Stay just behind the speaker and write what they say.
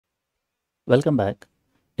Welcome back.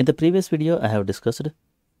 In the previous video, I have discussed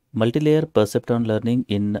multi-layer perceptron learning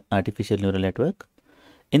in artificial neural network.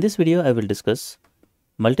 In this video, I will discuss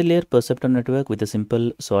multi-layer perceptron network with a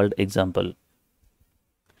simple solved example.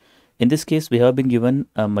 In this case, we have been given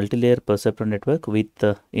a multi-layer perceptron network with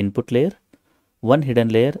the input layer, one hidden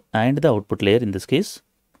layer and the output layer in this case.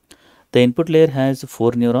 The input layer has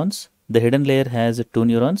 4 neurons. The hidden layer has 2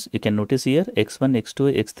 neurons. You can notice here x1,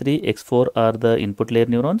 x2, x3, x4 are the input layer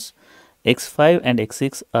neurons. X5 and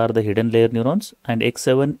X6 are the hidden layer neurons and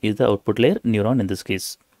X7 is the output layer neuron in this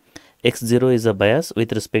case. X0 is a bias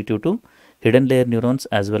with respect to hidden layer neurons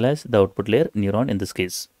as well as the output layer neuron in this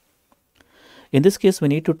case. In this case, we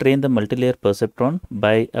need to train the multi-layer perceptron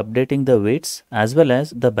by updating the weights as well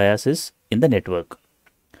as the biases in the network.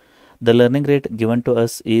 The learning rate given to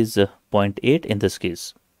us is 0.8 in this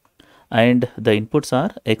case. And the inputs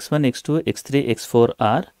are X1, X2, X3, X4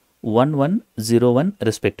 are 1, 1, 0, 1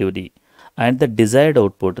 respectively. And the desired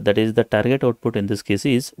output, that is the target output in this case,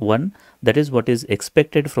 is 1. That is what is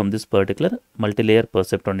expected from this particular multi-layer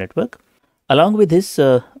perceptron network. Along with this,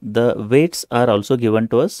 the weights are also given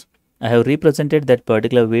to us. I have represented that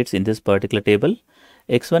particular weights in this particular table.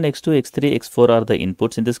 X1, X2, X3, X4 are the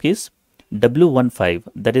inputs in this case. W15,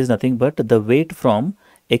 that is nothing but the weight from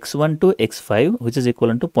X1 to X5, which is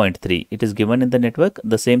equivalent to 0.3. It is given in the network.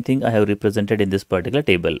 The same thing I have represented in this particular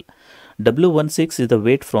table. W16 is the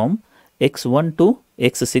weight from X1 to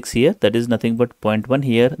X6 here, that is nothing but 0.1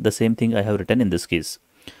 here. The same thing I have written in this case.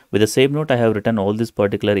 With the same note, I have written all these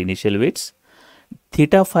particular initial weights.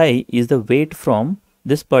 Theta phi is the weight from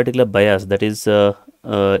this particular bias, that is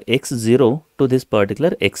X0 to this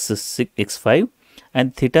particular X5,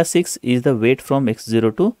 and theta 6 is the weight from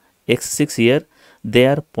X0 to X6 here. They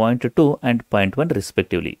are 0.2 and 0.1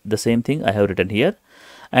 respectively. The same thing I have written here.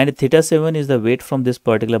 And theta 7 is the weight from this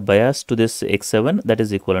particular bias to this X7, that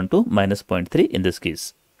is equivalent to minus 0.3 in this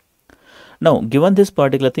case. Now, given this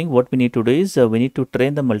particular thing, what we need to do is we need to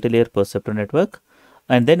train the multi-layer perceptron network,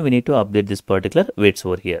 and then we need to update this particular weights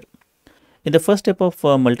over here. In the first step of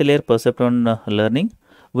multi-layer perceptron learning,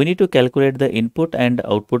 we need to calculate the input and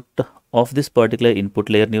output of this particular input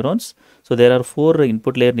layer neurons. So there are 4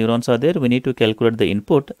 input layer neurons are there. We need to calculate the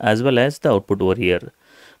input as well as the output over here.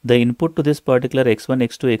 The input to this particular X1,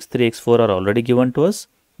 X2, X3, X4 are already given to us.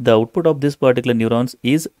 The output of this particular neurons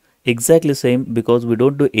is exactly same because we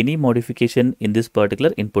don't do any modification in this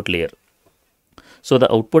particular input layer. So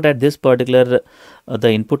the output at this particular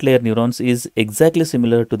the input layer neurons is exactly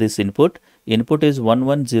similar to this input. Input is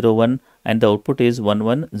 1101 and the output is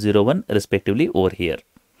 1101 respectively over here.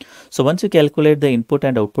 So once you calculate the input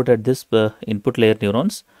and output at this input layer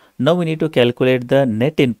neurons, now we need to calculate the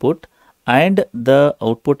net input and the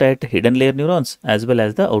output at hidden layer neurons as well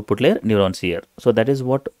as the output layer neurons here. So that is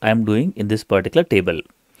what I am doing in this particular table.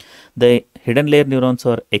 The hidden layer neurons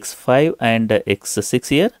are X5 and X6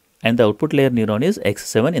 here, and the output layer neuron is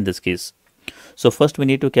X7 in this case. So first we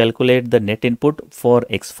need to calculate the net input for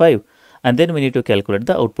X5 and then we need to calculate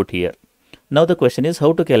the output here. Now the question is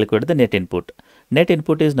how to calculate the net input. Net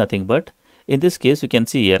input is nothing but, in this case you can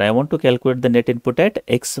see here, I want to calculate the net input at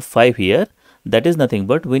X5 here. That is nothing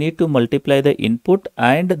but we need to multiply the input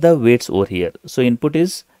and the weights over here. So input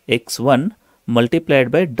is X1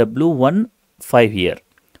 multiplied by W15 here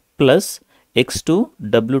plus X2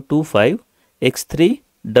 W25, X3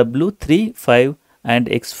 W35 and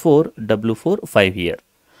X4 W45 here.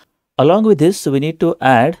 Along with this, we need to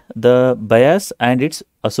add the bias and its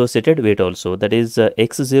associated weight also, that is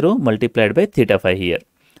X0 multiplied by theta phi here.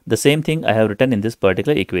 The same thing I have written in this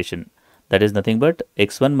particular equation. That is nothing but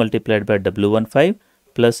X1 multiplied by W15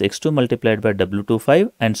 plus X2 multiplied by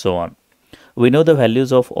W25 and so on. We know the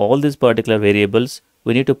values of all these particular variables.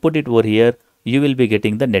 We need to put it over here. You will be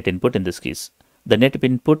getting the net input in this case. The net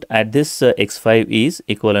input at this X5 is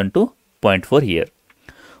equivalent to 0.4 here.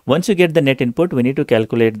 Once you get the net input, we need to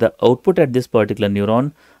calculate the output at this particular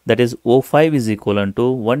neuron, that is O5 is equivalent to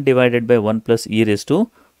 1 divided by 1 plus e raised to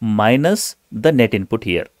minus the net input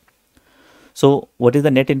here. So what is the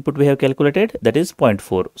net input we have calculated? That is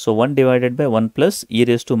 0.4. So 1 divided by 1 plus e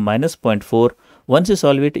raised to minus 0.4. Once you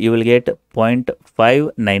solve it, you will get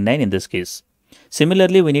 0.599 in this case.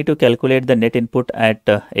 Similarly, we need to calculate the net input at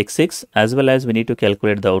X6 as well as we need to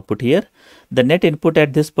calculate the output here. The net input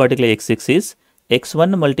at this particular X6 is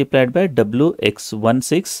X1 multiplied by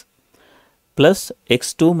WX16 plus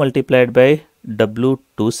X2 multiplied by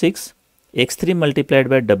W26, X3 multiplied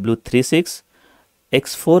by W36,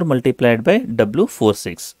 X4 multiplied by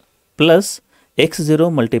W46 plus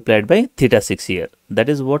X0 multiplied by theta 6 here. That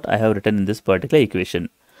is what I have written in this particular equation.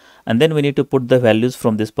 and then we need to put the values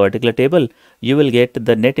from this particular table. You will get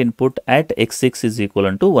the net input at x6 is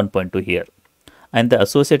equivalent to 1.2 here, and the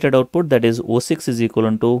associated output, that is O6, is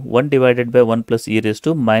equivalent to 1 divided by 1 plus e raised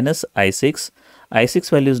to minus I6. I6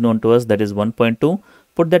 value is known to us, that is 1.2.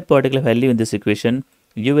 Put that particular value in this equation,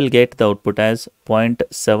 you will get the output as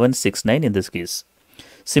 0.769 in this case.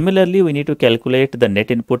 Similarly, we need to calculate the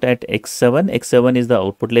net input at x7. x7 is the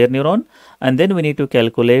output layer neuron, and then we need to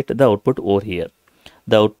calculate the output over here.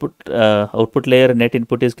 The output layer net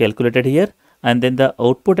input is calculated here, and then the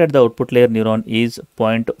output at the output layer neuron is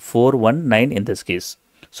 0.419 in this case.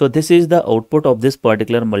 So this is the output of this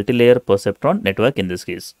particular multi-layer perceptron network in this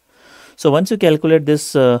case. So once you calculate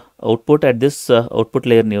this output at this output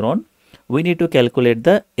layer neuron, we need to calculate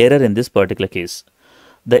the error in this particular case.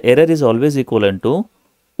 The error is always equivalent to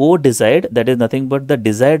O desired, that is nothing but the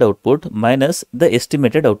desired output minus the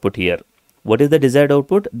estimated output here. What is the desired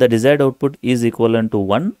output? The desired output is equivalent to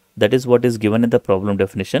 1. That is what is given in the problem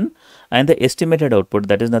definition. And the estimated output,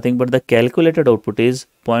 that is nothing but the calculated output, is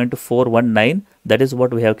 0.419. That is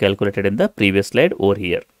what we have calculated in the previous slide over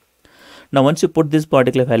here. Now once you put these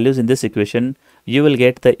particular values in this equation, you will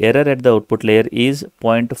get the error at the output layer is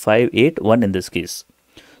 0.581 in this case.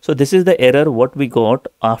 So this is the error what we got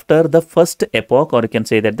after the first epoch, or you can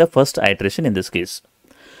say that the first iteration in this case.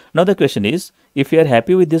 Now the question is, if you are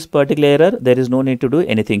happy with this particular error, there is no need to do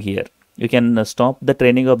anything here. You can stop the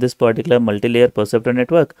training of this particular multi-layer perceptron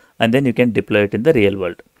network, and then you can deploy it in the real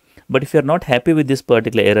world. But if you are not happy with this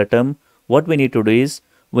particular error term, what we need to do is,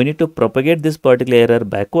 we need to propagate this particular error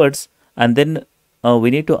backwards, and then we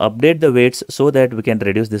need to update the weights so that we can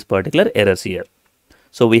reduce this particular errors here.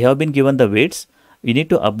 So we have been given the weights. We need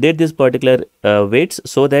to update this particular weights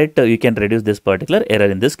so that you can reduce this particular error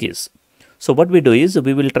in this case. So what we do is,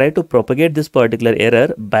 we will try to propagate this particular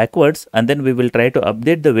error backwards, and then we will try to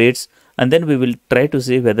update the weights, and then we will try to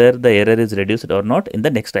see whether the error is reduced or not in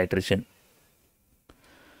the next iteration.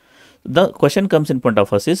 The question comes in front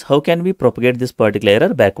of us is, how can we propagate this particular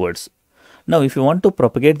error backwards? Now if you want to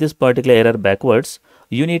propagate this particular error backwards,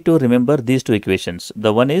 you need to remember these two equations.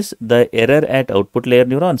 The one is the error at output layer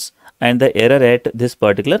neurons, and the error at this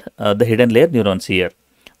particular the hidden layer neurons here.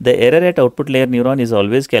 The error at output layer neuron is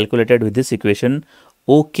always calculated with this equation,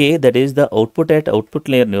 OK, that is the output at output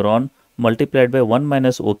layer neuron, multiplied by 1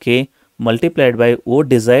 minus OK multiplied by O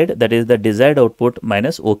desired, that is the desired output,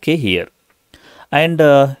 minus OK here. And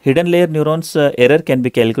hidden layer neurons error can be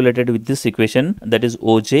calculated with this equation, that is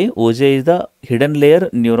OJ. OJ is the hidden layer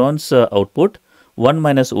neurons output, 1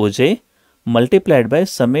 minus OJ multiplied by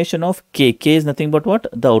summation of K. K is nothing but what?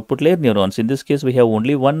 The output layer neurons. In this case, we have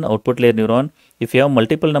only one output layer neuron. If you have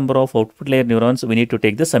multiple number of output layer neurons, we need to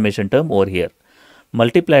take the summation term over here.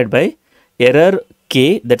 Multiplied by error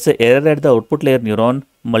K, that's the error at the output layer neuron,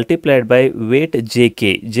 multiplied by weight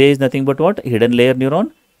JK. J is nothing but what? Hidden layer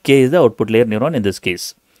neuron. K is the output layer neuron in this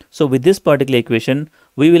case. So with this particular equation,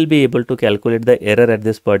 we will be able to calculate the error at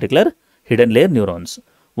this particular hidden layer neurons.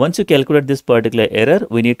 Once you calculate this particular error,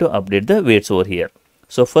 we need to update the weights over here.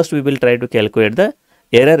 So first we will try to calculate the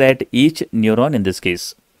error at each neuron in this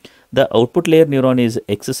case. The output layer neuron is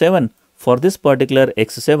x7. For this particular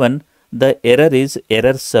x7, the error is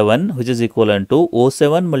error 7, which is equivalent to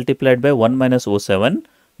O7 multiplied by 1 minus O7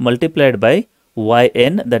 multiplied by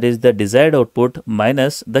yn, that is the desired output,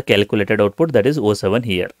 minus the calculated output, that is O7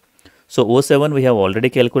 here. So O7 we have already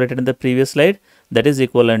calculated in the previous slide, that is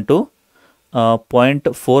equivalent to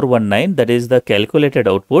 0.419, that is the calculated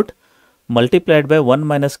output, multiplied by 1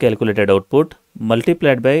 minus calculated output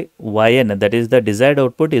multiplied by yn, that is the desired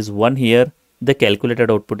output is 1 here, the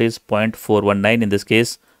calculated output is 0.419 in this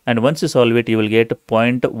case, and once you solve it, you will get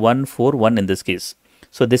 0.141 in this case.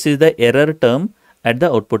 So this is the error term at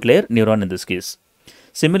the output layer neuron in this case.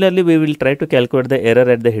 Similarly, we will try to calculate the error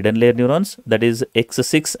at the hidden layer neurons, that is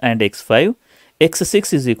x6 and x5.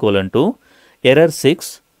 x6 is equivalent to error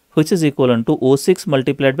 6, which is equivalent to O6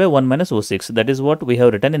 multiplied by 1 minus O6. That is what we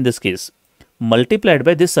have written in this case, multiplied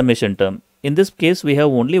by this summation term. In this case, we have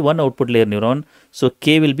only one output layer neuron, so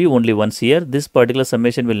K will be only once here. This particular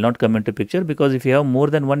summation will not come into picture, because if you have more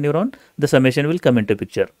than one neuron, the summation will come into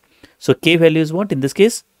picture. So K value is what? In this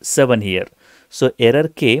case, 7 here. So error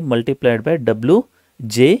K multiplied by W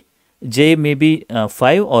J. J may be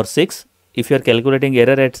 5 or 6. If you are calculating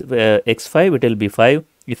error at x5, it will be 5.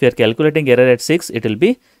 If you are calculating error at 6, it will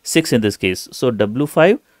be 6 in this case. So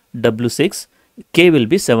W5, W6, K will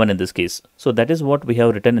be 7 in this case. So that is what we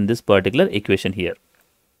have written in this particular equation here.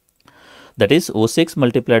 That is O6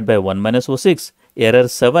 multiplied by 1 minus O6. Error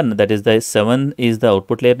 7, that is the 7 is the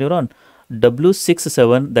output layer neuron.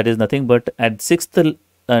 W67, that is nothing but at 6th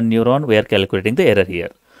neuron we are calculating the error here.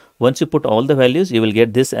 Once you put all the values, you will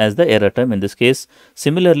get this as the error term in this case.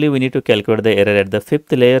 Similarly, we need to calculate the error at the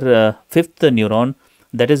fifth layer, fifth neuron,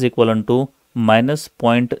 that is equivalent to minus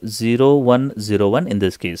 0.0101 in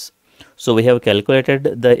this case. So we have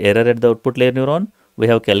calculated the error at the output layer neuron. We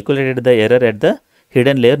have calculated the error at the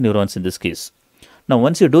hidden layer neurons in this case. Now,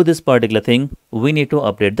 once you do this particular thing, we need to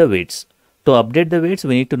update the weights. To update the weights,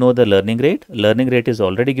 we need to know the learning rate. Learning rate is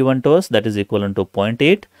already given to us, that is equivalent to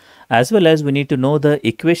 0.8, as well as we need to know the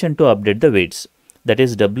equation to update the weights. That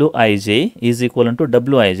is Wij is equivalent to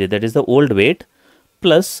Wij, that is the old weight,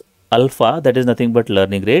 plus alpha, that is nothing but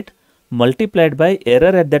learning rate, multiplied by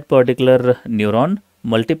error at that particular neuron,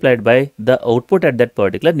 multiplied by the output at that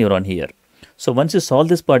particular neuron here. So once you solve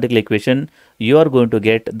this particular equation, you are going to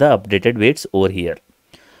get the updated weights over here.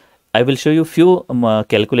 I will show you few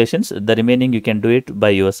calculations. The remaining you can do it by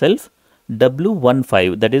yourself.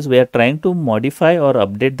 W15, that is we are trying to modify or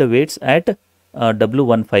update the weights at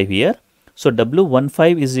W15 here. So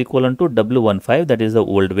W15 is equivalent to W15, that is the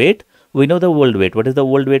old weight. We know the old weight. What is the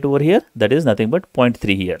old weight over here? That is nothing but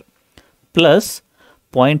 0.3 here. Plus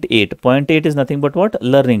 0.8. 0.8 is nothing but what?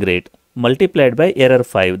 Learning rate. Multiplied by error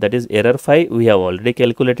 5. That is error 5 we have already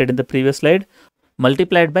calculated in the previous slide.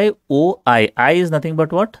 Multiplied by OI. I is nothing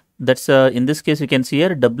but what? That's in this case you can see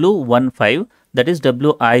here W15, that is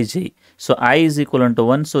Wij. So I is equivalent to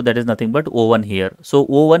 1, so that is nothing but O1 here. So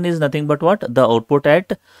O1 is nothing but what? The output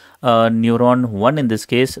at neuron 1 in this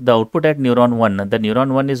case. The output at neuron 1. The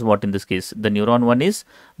neuron 1 is what in this case? The neuron 1 is,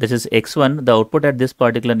 this is X1. The output at this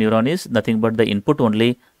particular neuron is nothing but the input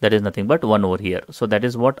only. That is nothing but 1 over here. So that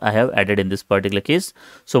is what I have added in this particular case.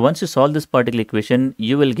 So once you solve this particular equation,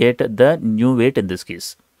 you will get the new weight in this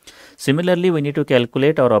case. Similarly, we need to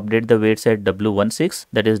calculate or update the weights at W16,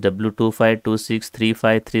 that is W25, 26,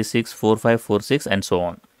 35, 36, 45, 46 and so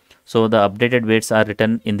on. So the updated weights are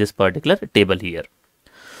written in this particular table here.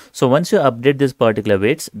 So once you update this particular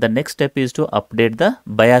weights, the next step is to update the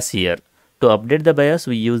bias here. To update the bias,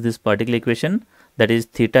 we use this particular equation, that is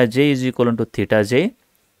theta j is equal to theta j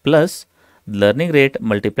plus learning rate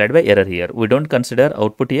multiplied by error here. We don't consider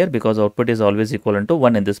output here because output is always equivalent to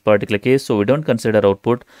 1 in this particular case. So we don't consider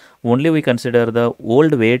output, only we consider the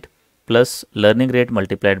old weight plus learning rate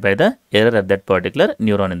multiplied by the error at that particular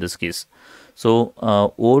neuron in this case. So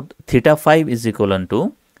theta 5 is equivalent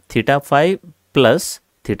to theta 5 plus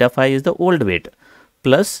theta 5 is the old weight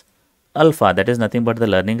plus alpha, that is nothing but the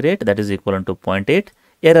learning rate, that is equivalent to 0.8.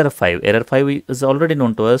 Error 5. Error 5 is already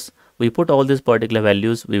known to us. We put all these particular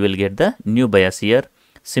values, we will get the new bias here.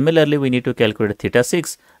 Similarly, we need to calculate theta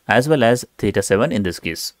 6 as well as theta 7 in this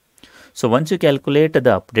case. So once you calculate the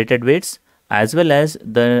updated weights as well as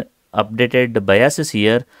the updated biases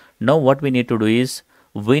here, now what we need to do is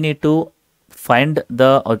we need to find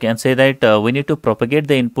the, or can say that we need to propagate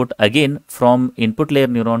the input again from input layer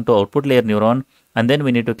neuron to output layer neuron, and then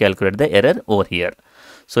we need to calculate the error over here.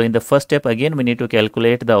 So in the first step, again we need to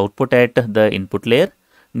calculate the output at the input layer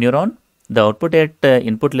neuron. The output at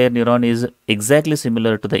input layer neuron is exactly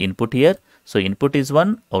similar to the input here. So input is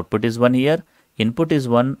 1, output is 1 here, input is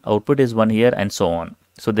 1, output is 1 here, and so on.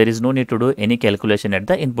 So there is no need to do any calculation at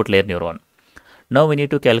the input layer neuron. Now we need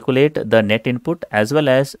to calculate the net input as well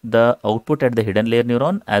as the output at the hidden layer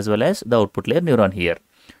neuron as well as the output layer neuron here.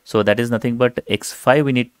 So that is nothing but x5.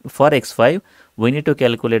 We need, for x5 we need to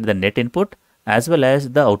calculate the net input as well as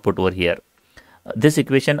the output over here. This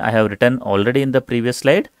equation I have written already in the previous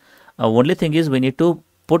slide. Only thing is we need to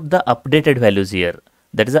put the updated values here.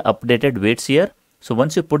 That is the updated weights here. So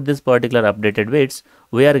once you put this particular updated weights,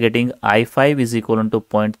 we are getting I5 is equivalent to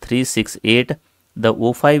 0.368. The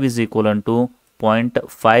O5 is equivalent to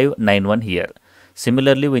 0.591 here.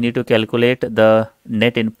 Similarly, we need to calculate the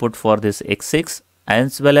net input for this x6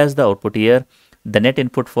 as well as the output here, the net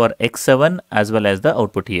input for x7 as well as the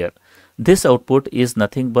output here. This output is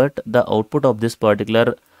nothing but the output of this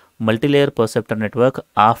particular multi-layer perceptron network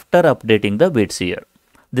after updating the weights here.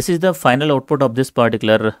 This is the final output of this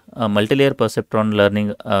particular multi-layer perceptron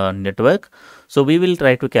learning network. So we will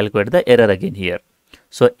try to calculate the error again here.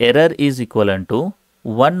 So error is equivalent to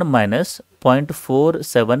 1 minus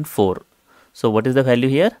 0.474. So what is the value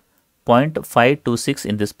here? 0.526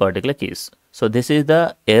 in this particular case. So this is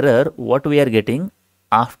the error what we are getting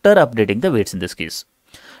after updating the weights in this case.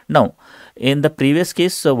 Now in the previous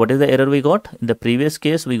case, so what is the error we got? In the previous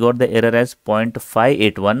case we got the error as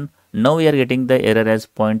 0.581. Now we are getting the error as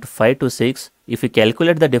 0.526. If you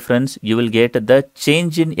calculate the difference, you will get the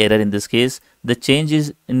change in error in this case. The change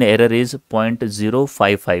in error is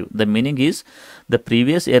 0.055. The meaning is the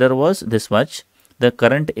previous error was this much. the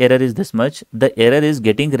current error is this much, the error is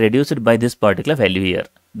getting reduced by this particular value here.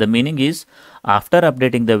 The meaning is, after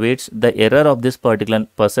updating the weights, the error of this particular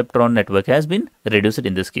perceptron network has been reduced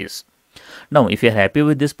in this case. Now, if you are happy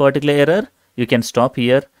with this particular error, you can stop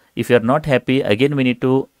here. If you are not happy, again we need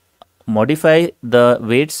to modify the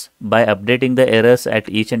weights by updating the errors at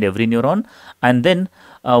each and every neuron, and then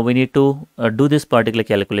we need to do this particular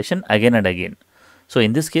calculation again and again. So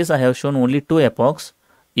in this case, I have shown only 2 epochs.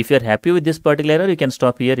 If you are happy with this particular error, you can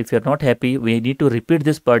stop here. If you are not happy, we need to repeat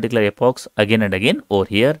this particular epochs again and again over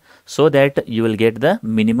here, so that you will get the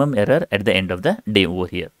minimum error at the end of the day over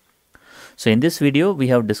here. So in this video, we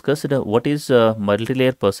have discussed what is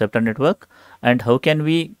multi-layer perceptron network and how can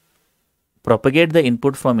we propagate the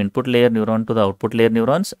input from input layer neuron to the output layer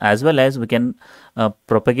neurons, as well as we can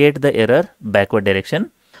propagate the error backward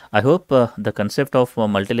direction. I hope the concept of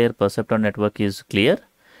multi-layer perceptron network is clear.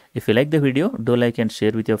 If you like the video, do like and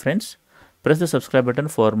share with your friends. Press the subscribe button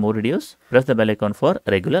for more videos. Press the bell icon for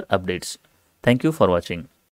regular updates. Thank you for watching.